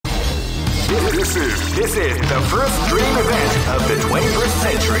This is the first dream event of the 21st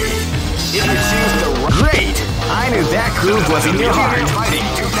century. If you choose the great, I knew that groove was in your heart. Fighting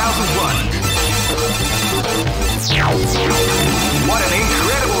 2001. What an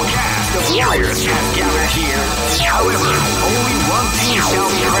incredible cast of warriors has gathered here. However, only one team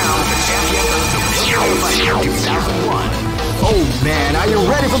shall be crowned the champion of the Fighting 2001. Oh man, are you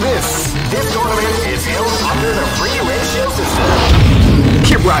ready for this? This tournament is held under the free ratio system.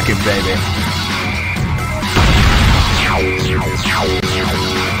 Keep rocking, baby.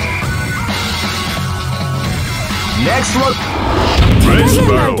 Next look.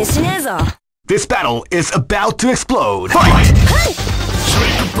 This battle is about to explode. Fight!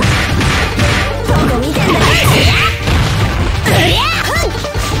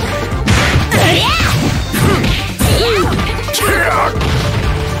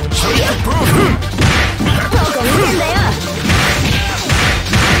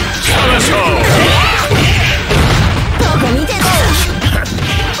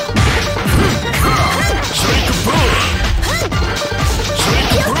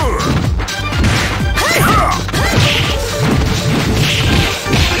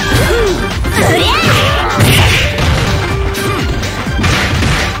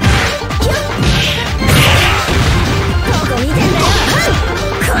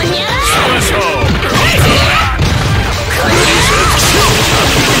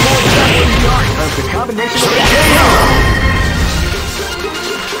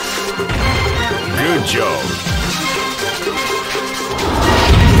 Good job.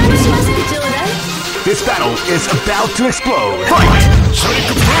 This battle is about to explode. Fight!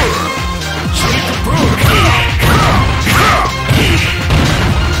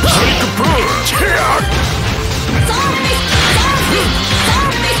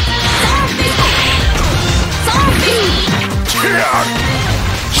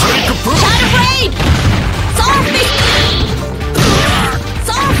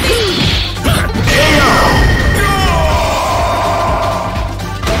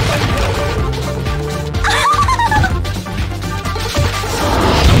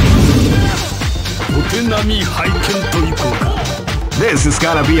 This is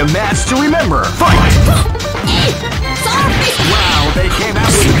gonna be a match to remember. Fight! Wow, they came out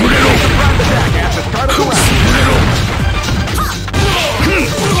with a front attack at the start of the round.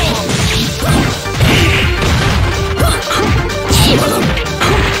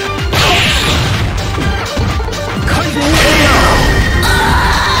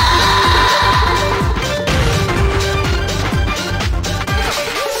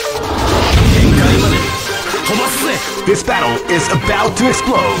 This battle is about to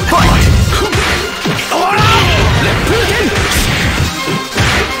explode. Fight!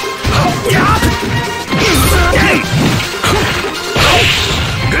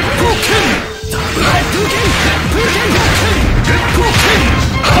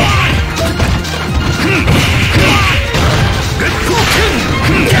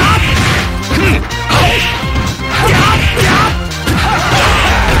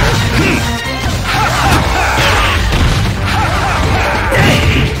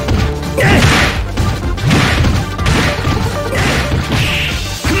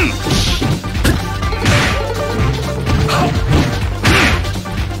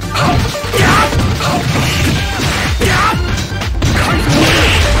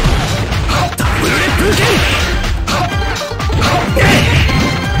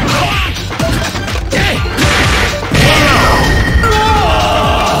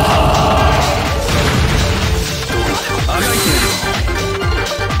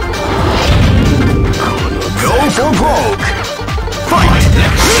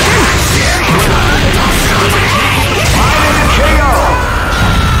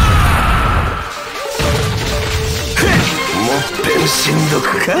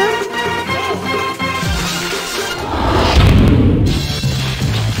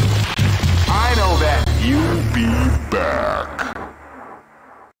 I know that you'll be back.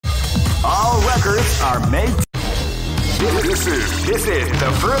 All records are made. This is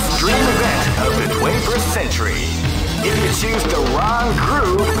the first dream event of the 21st century. If you choose the wrong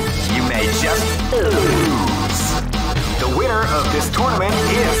groove, you may just lose. The winner of this tournament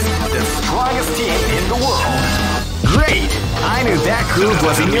is the strongest team in the world. Great! I knew that groove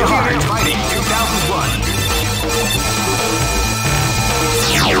was in your heart. Fighting 2001.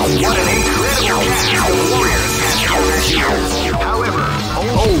 What an incredible cast of warriors has gathered here. However,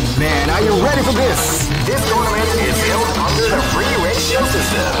 oh man, are you ready for this? This tournament is held under the free ratio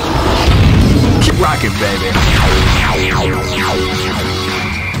system. Keep rocking, baby.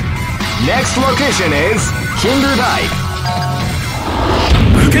 Next location is Kinderdijk.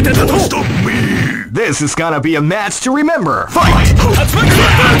 This is gonna be a match to remember. Fight! Came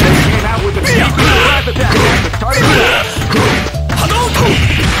out with a sneaky surprise attack at the start of the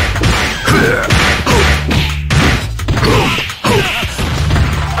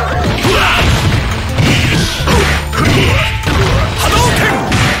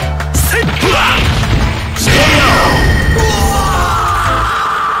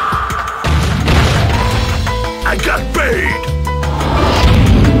I got bait!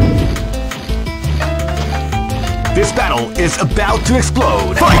 This battle is about to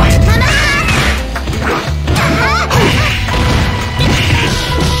explode. Fight!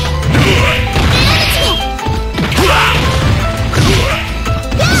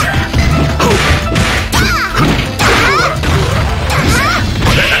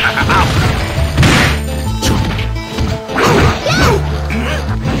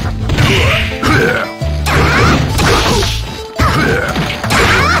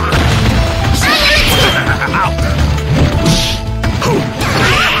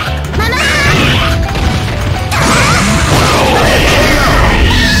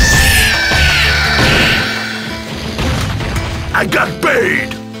 I got bait!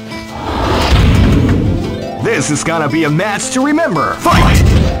 This is gonna be a match to remember. Fight!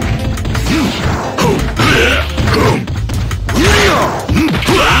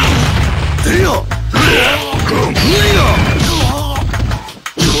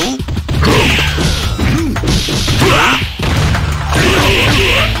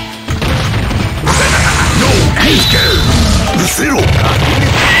 No answer! Zero!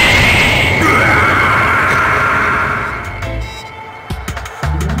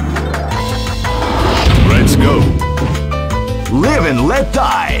 Let's go. Live and let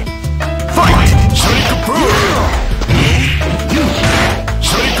die. Fight!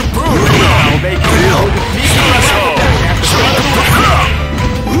 Now they can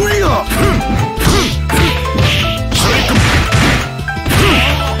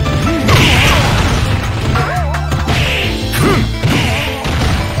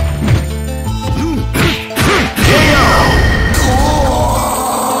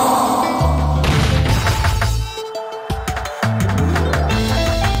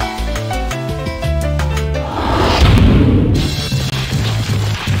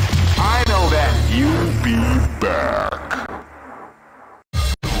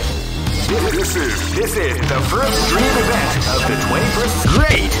This is the first dream event of the 21st.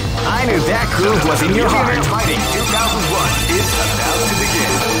 Great! I knew that groove was in your heart. Fighting 2001 is about to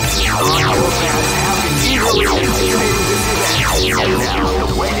begin. All fans have been eagerly anticipating this event. Now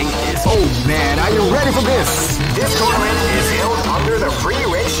the waiting is... Oh man, are you ready for this? This tournament is held under the free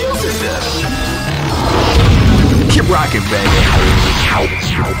ratio system. Keep rocking, baby.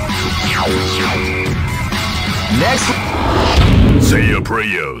 Next... Say your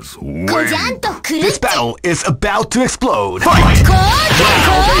prayers. This battle is about to explode. Fight!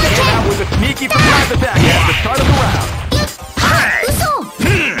 Wow, they came out with a sneaky surprise attack at the start of the round.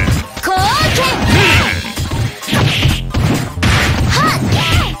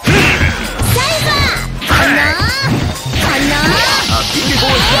 A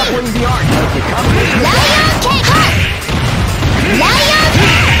beautiful is grappling the art of the combination.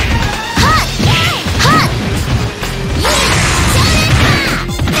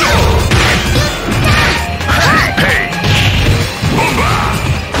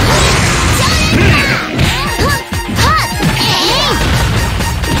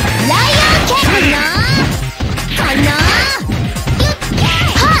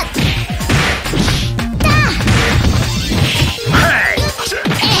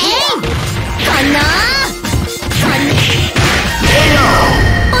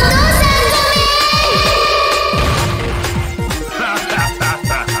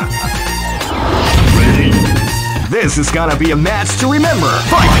 This is gonna be a match to remember.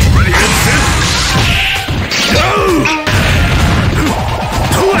 Fight! Ready and set. Go!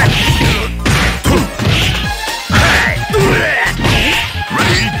 Hey!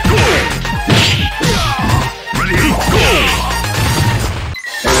 Ready, go! Ready, go!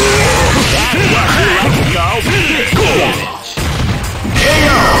 That's what we like to call big damage.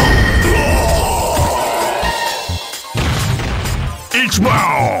 Each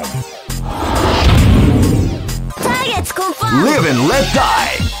round! Live and let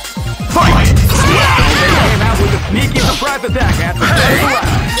die. Fight! Wow, they came out with a sneaky surprise attack at the start of the round.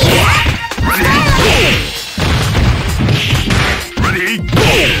 Ready, go! Ready,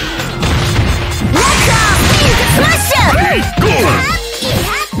 go! Ready, go!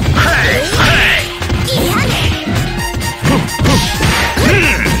 Hey, hey!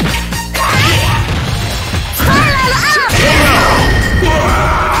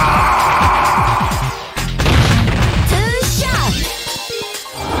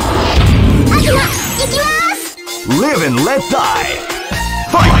 Live and let die.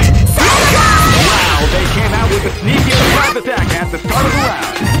 Fight! Wow, they came out with a sneaky surprise attack at the start of the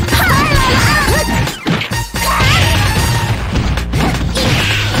round.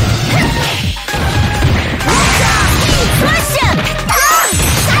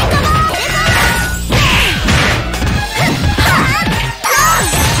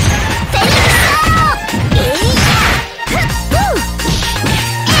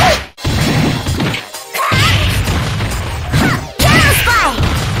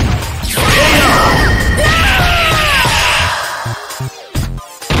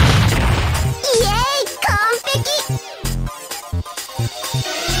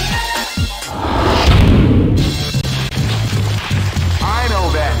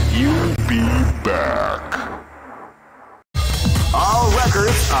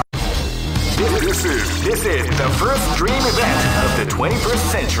 This is the first dream event of the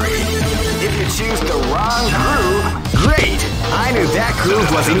 21st century. If you choose the wrong groove, great! I knew that groove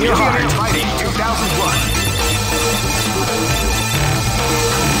was in your heart. Fighting 2001.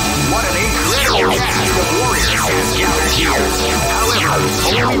 What an incredible cast of warriors has gathered here. However,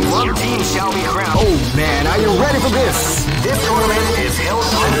 only one team shall be crowned. Oh man, are you ready for this? This tournament is held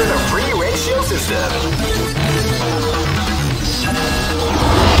under the free ratio system.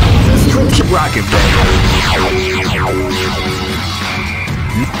 Keep rocking, baby. Here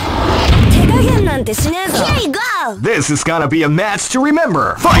you go. This is gonna be a match to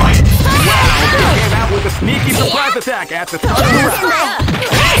remember. Fight! Wow, they came out with a sneaky surprise attack at the start of the round.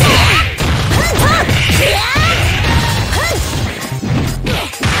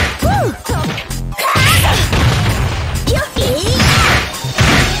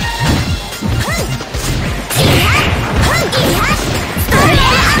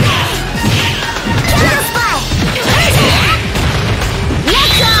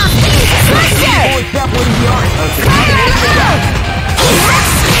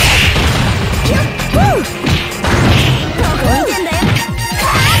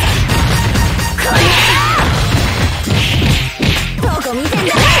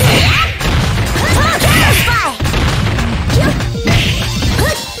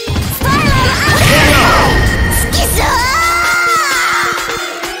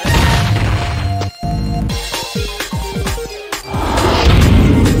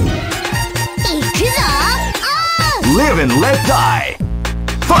 Live and let die.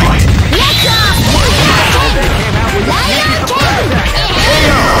 Fight! Let's go! They came out with Lion King!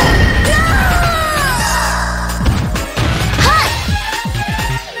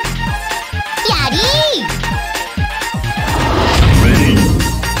 Yari! Ready?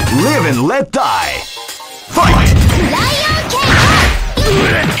 Live and let die. Fight! Lion King!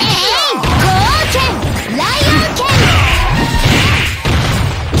 Go-Ken! Lion King!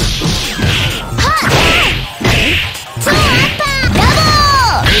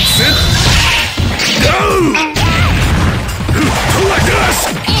 It's it!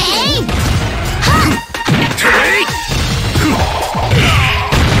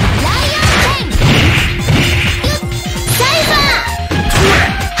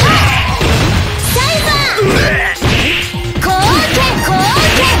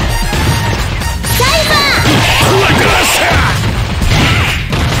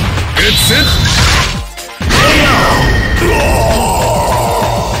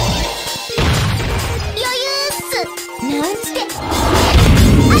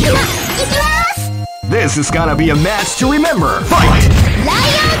 This is gonna be a match to remember. Fight!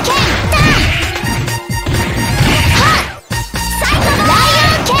 Lion King! Lion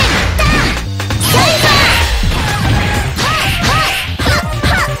King!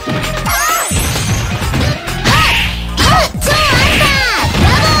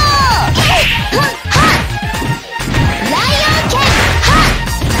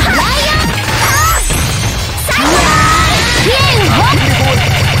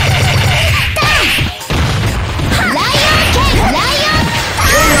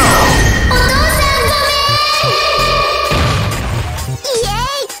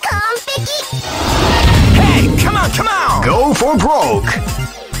 Go for broke!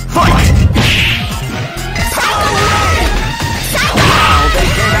 Fight! Wow, they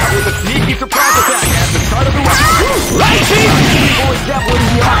came out with a sneaky surprise attack at the start of the round. Right team!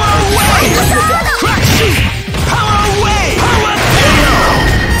 Power away! Crack shoot! Power away! Power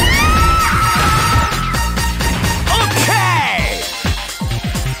okay!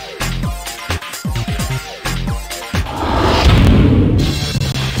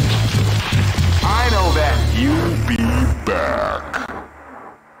 I know that you'll be back.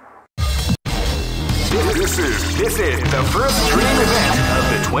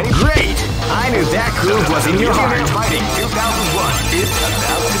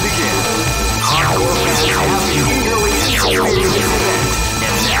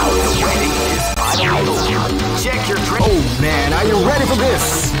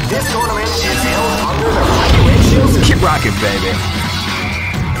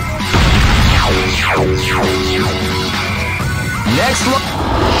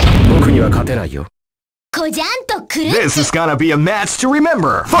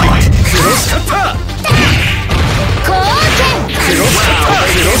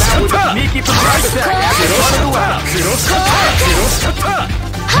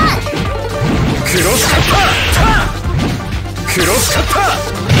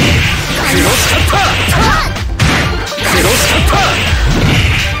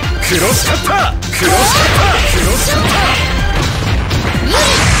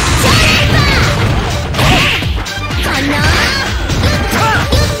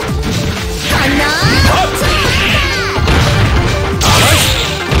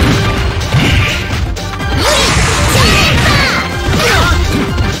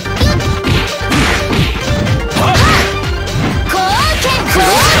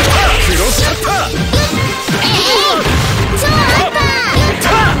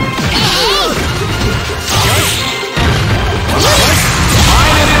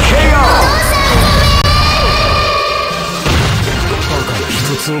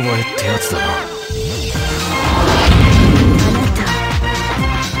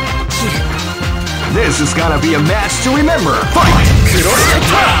 This is gonna be a match to remember. Fight!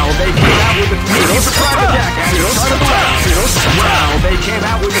 Wow, they came out with a sneaky surprise attack at the start of the round. Wow, they came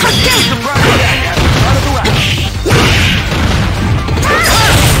out with a sneaky surprise attack at the start of the round.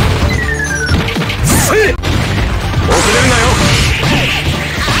 遅れるなよ。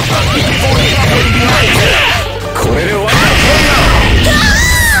これで終わりだ。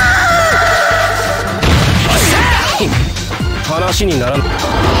話にならん。受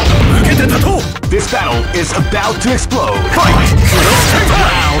けて立とう。This battle is about to explode. Fight!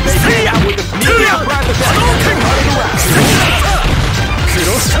 Wow, they came out with a sneaky surprise attack at the start of the round.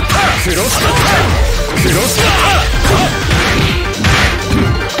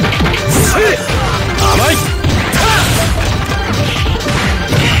 Amai!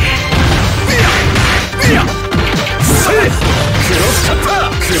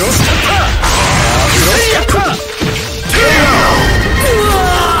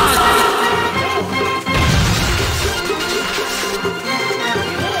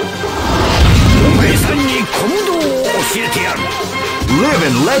 Live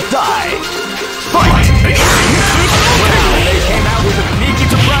and let die. Fight! They came out with a sneaky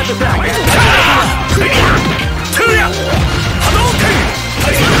surprise attack.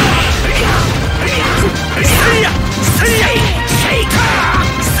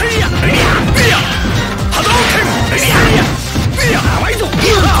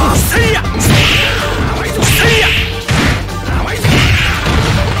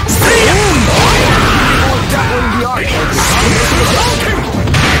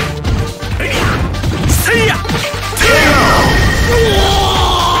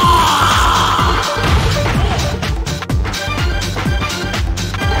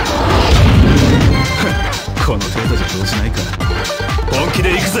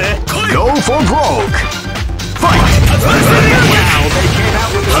 Go for broke! Fight! Wow, they came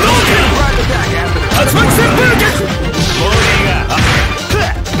out with a surprise attack after the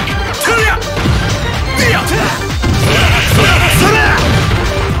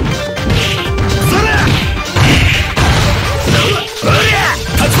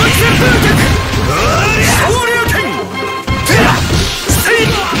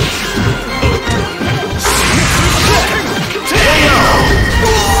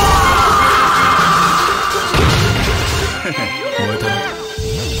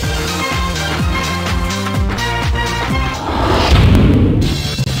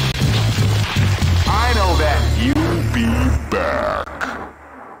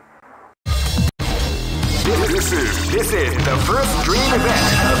This is the first dream event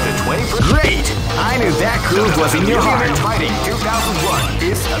of the 21st. Great! I knew that groove was in your heart. Fighting 2001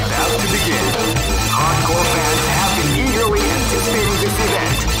 is about to begin. Hardcore fans have been eagerly anticipating this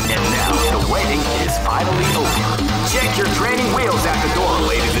event, and now the waiting is finally over. Check your training wheels at the door,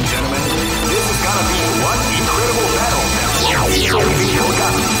 ladies and gentlemen. This is gonna be one incredible battle that won't be easily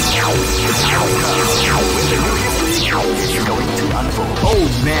forgotten. The time comes when the new history is going to unfold. Oh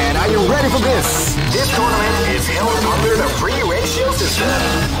man, are you ready for this? This tournament is held under the free ratio system.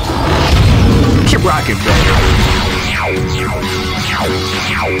 Keep rocking, baby.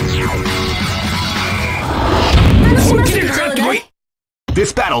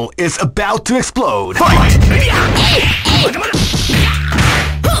 This battle is about to explode. Fight!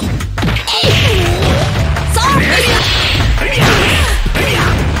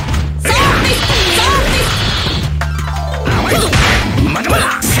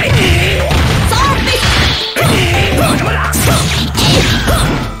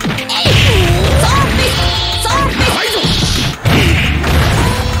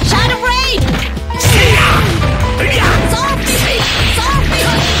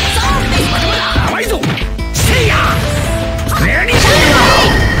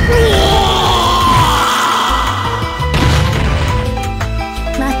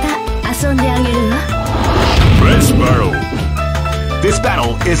 This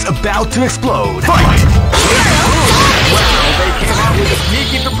battle is about to explode. Fight! Wow, they came out with a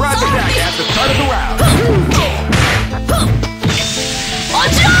sneaky surprise attack at the start of the round.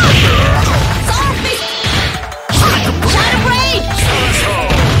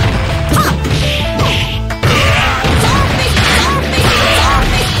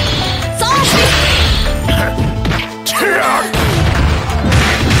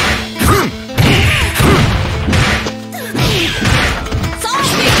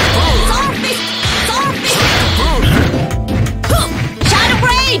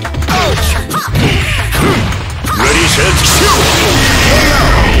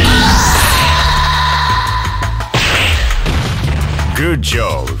 Good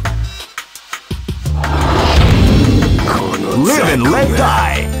job. Live and let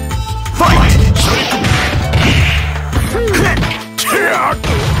die. Fight!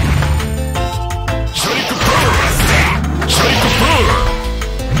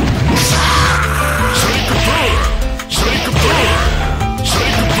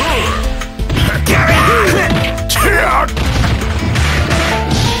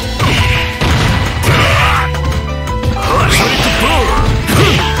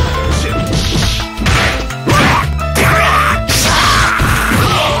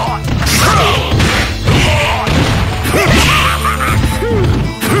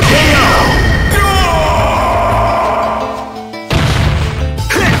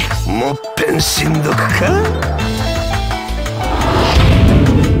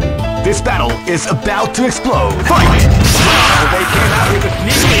 This battle is about to explode. Fight! Wow, they came out with a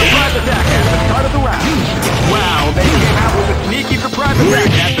sneaky surprise attack at the start of the round. Wow, they came out with a sneaky surprise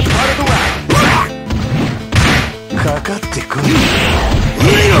attack at the start of the round.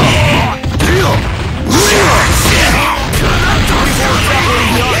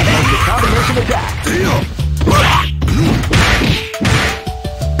 The combination attack.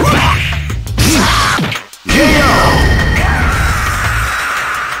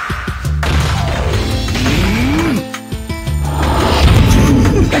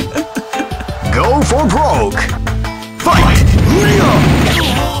 Go for broke! Fight! Zero!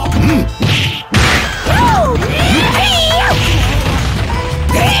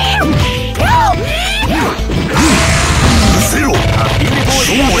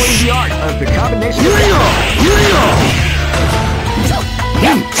 The art of the combination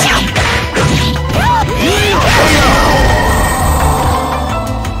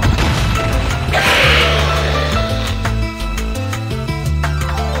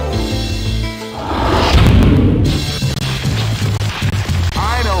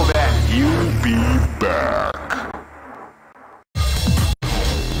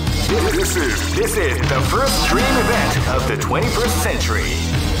This is the first dream event of the 21st century.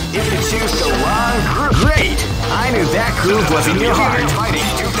 If you choose the wrong group, great! I knew that groove was in your heart. Fighting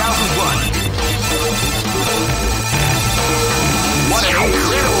 2001. What an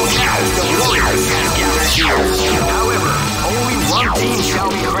incredible cast of warriors has gathered here. However, only one team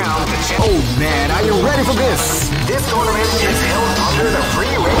shall be crowned the champion. Oh man, are you ready for this? This tournament is held under the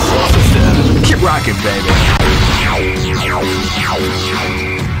free ratio system. Keep rocking, baby.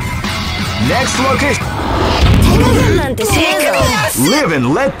 Next location. Live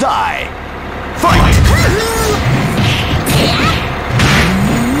and let die. Fight!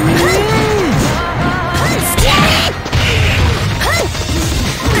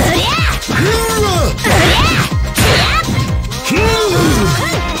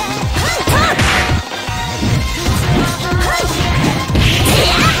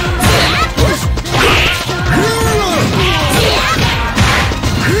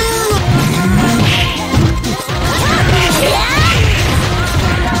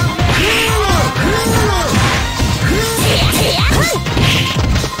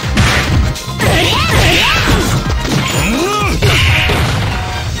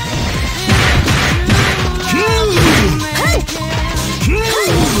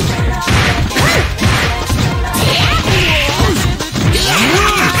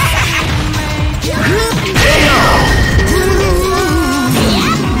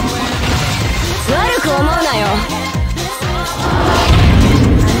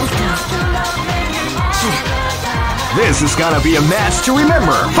 This is gonna be a match to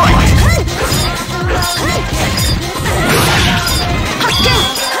remember. Fight!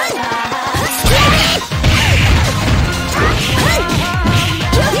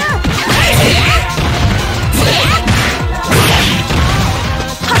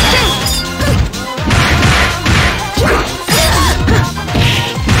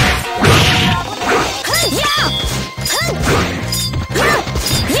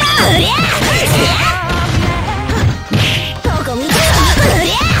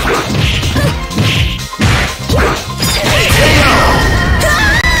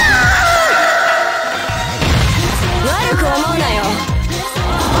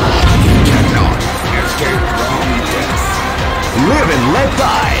 Live and let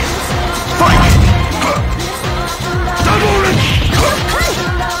die. Fight!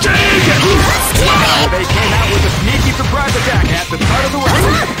 Wow, they came out with a sneaky surprise attack at the start of the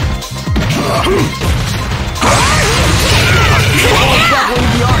round. Definitely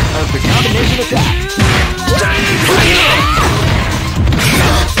the art of the combination attack.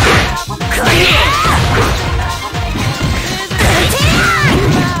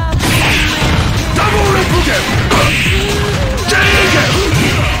 Double replicate!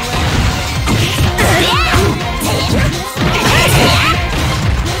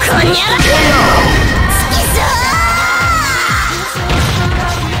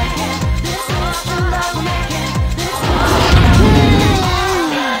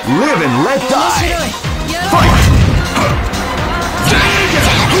 Live and let die! Fight!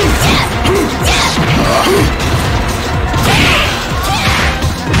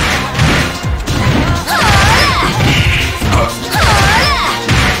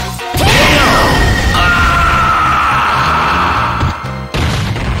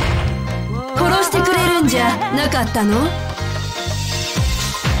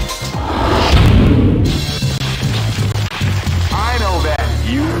 I know that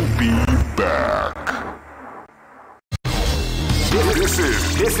you'll be back.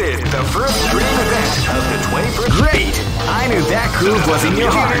 This is the first dream event of the 21st. Great! I knew that groove was in your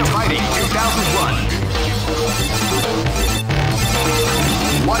heart. Fighting 2001.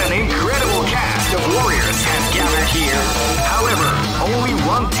 What an incredible cast of warriors has gathered here. However, only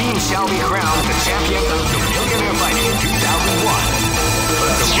one team shall be crowned the champion of the Millionaire Fighting 2001.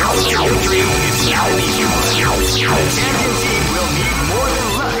 But the world victory is not an easy one. The champion team will need more than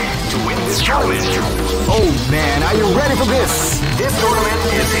luck to win this tournament. Oh man, are you ready for this? This tournament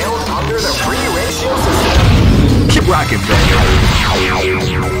is held under the free ratio system. Keep rocking, baby.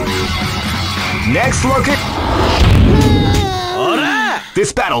 Next look at...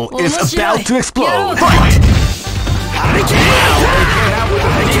 This battle is about to explode. Fight!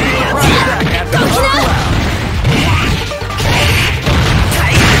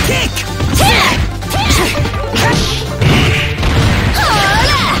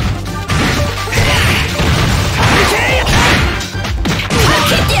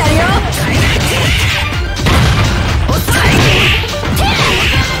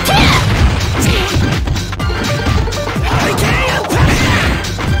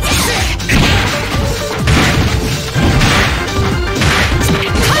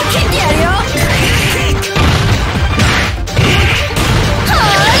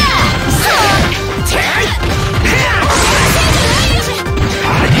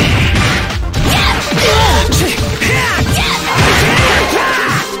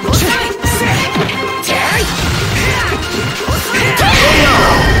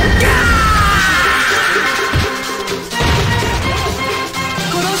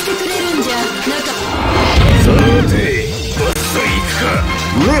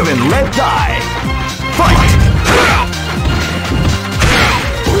 Live and let die. Fight!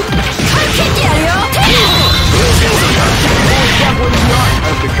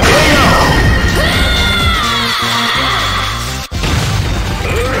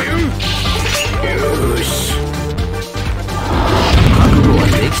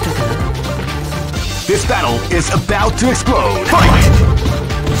 This battle is about to explode. Fight!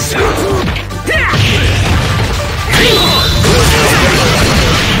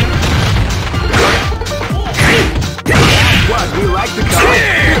 What we like to call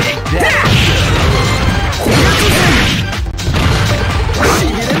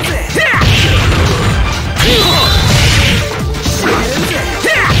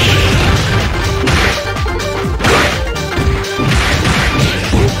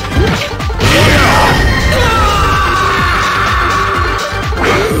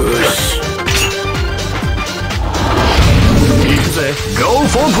go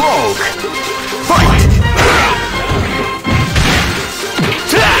for broke. Fight!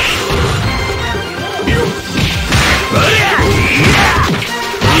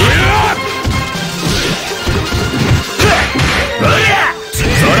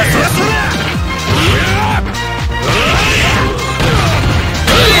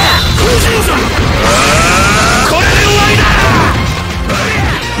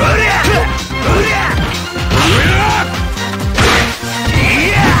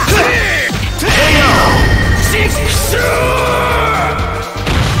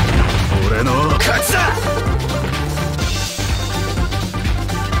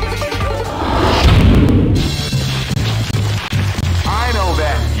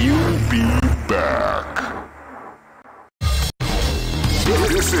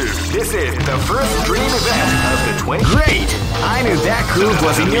 This is the first dream event of the 20. Great! I knew that groove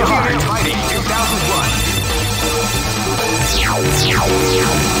was in your heart. Fighting 2001.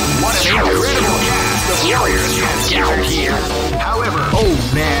 What an incredible cast of warriors has gathered here. However, oh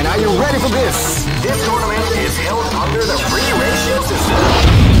man, are you ready for this? This tournament is held under the free ratio system.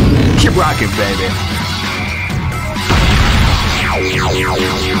 Keep rocking, baby.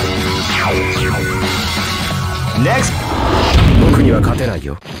 Next. 僕には勝てない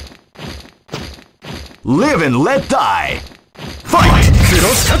よ。Live and let die. Fight! クロ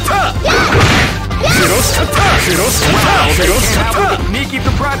スカッター。クロスカッター。クロスカッター。クロスカッター。Sneaky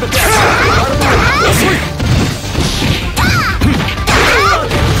surprise attack. 遅い。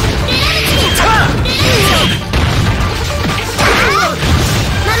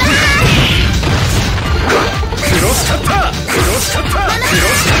クロスカッター。クロスカッター。クロ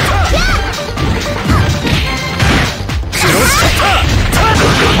スカッター。クロスカッター。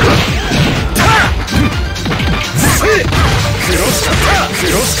クロスカッター。ク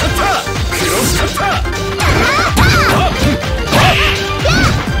ロスカッター。クロスカッター。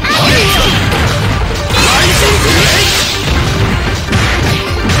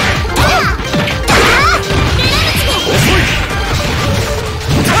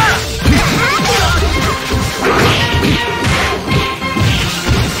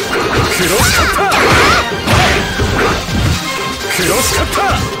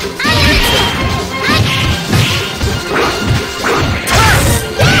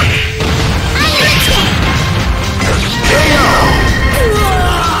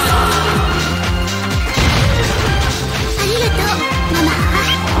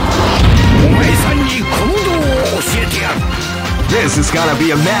This is gonna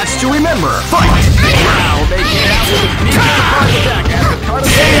be a match to remember. Fight! Wow, they came out with a sneaky surprise attack at the start of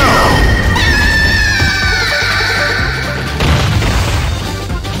the game.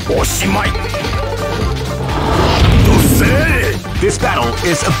 This battle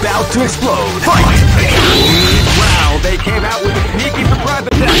is about to explode. Fight! Wow, they came out with a sneaky surprise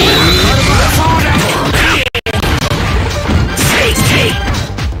attack at the start of the game.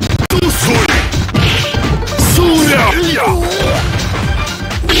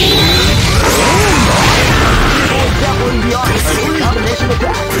 Combination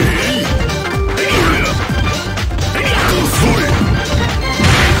attack.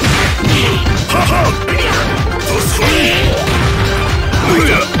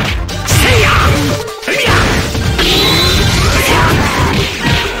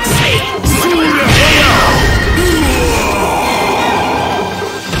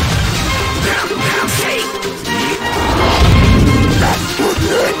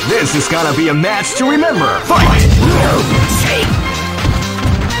 This is gonna be a match to remember. Fight!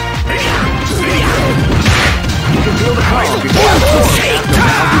 You can feel the power before the force after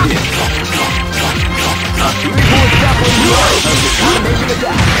how you did. Here is definitely the art of the combination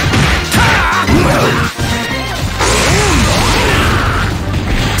attack.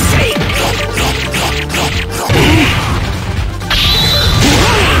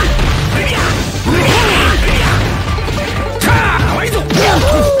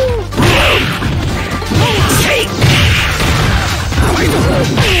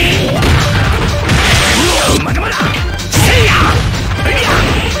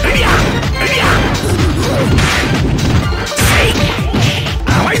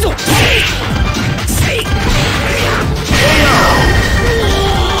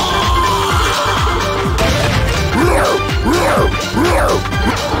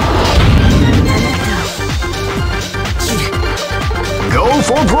 Go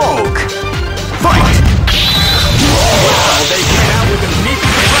for broke. Fight! Wow, they came out with a sneaky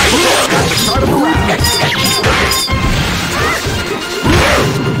surprise attack at the start of the round.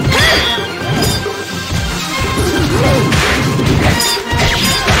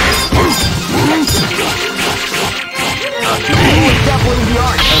 He was definitely the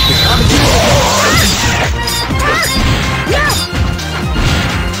art of the combination.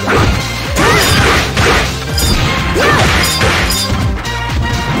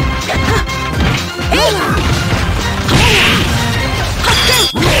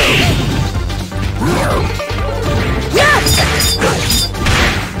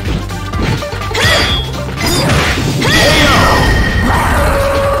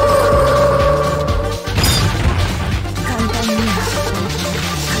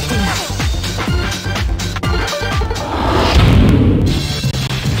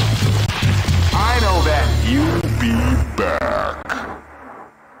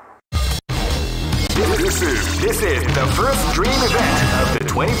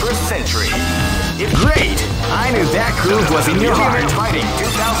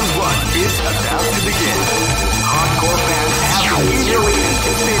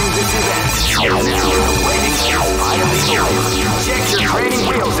 event. Now, the waiting is finally over. Check your training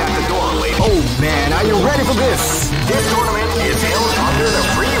wheels at the door, ladies. Oh man, are you ready for this? This tournament is held under the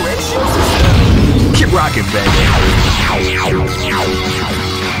free ratio system. Keep rocking, baby.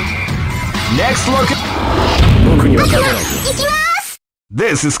 Next look.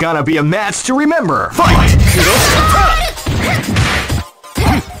 This is gonna be a match to remember. Fight!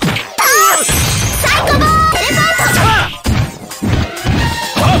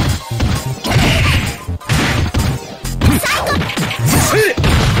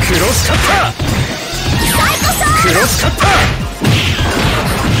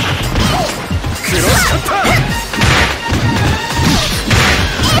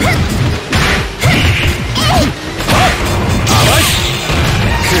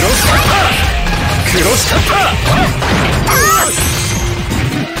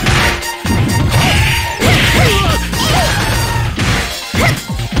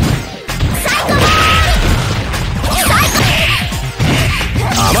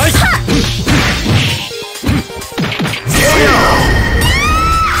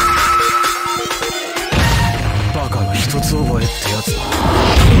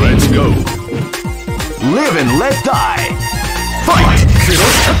 Let's go. Live and let die. Fight!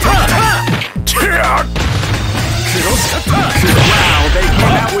 Wow, they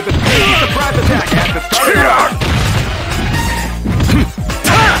came out with a big surprise attack at the start.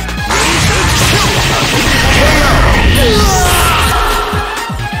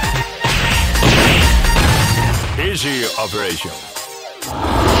 Easy operation.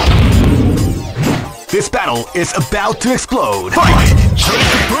 This battle is about to explode. Fight!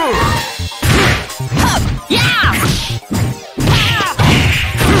 Yeah!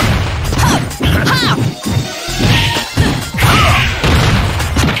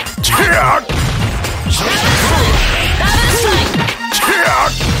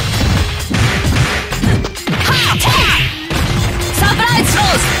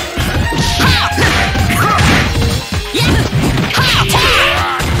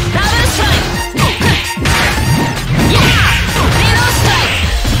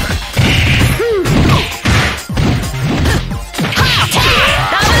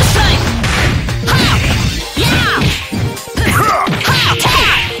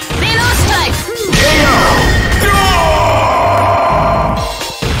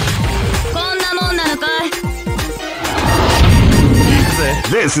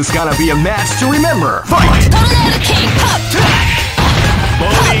 This is gonna be a match to remember. Fight! Tornado King!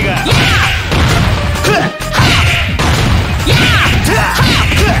 Boniga!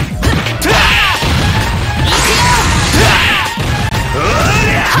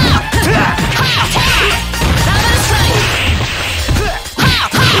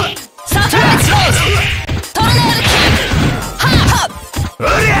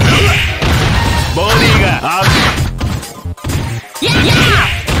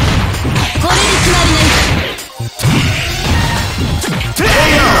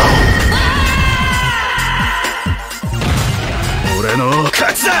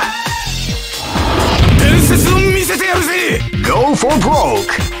 Go for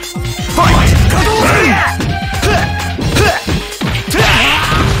broke! Fight!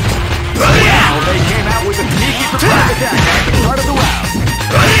 Wow, they came out with a sneaky surprise attack at the start of the round.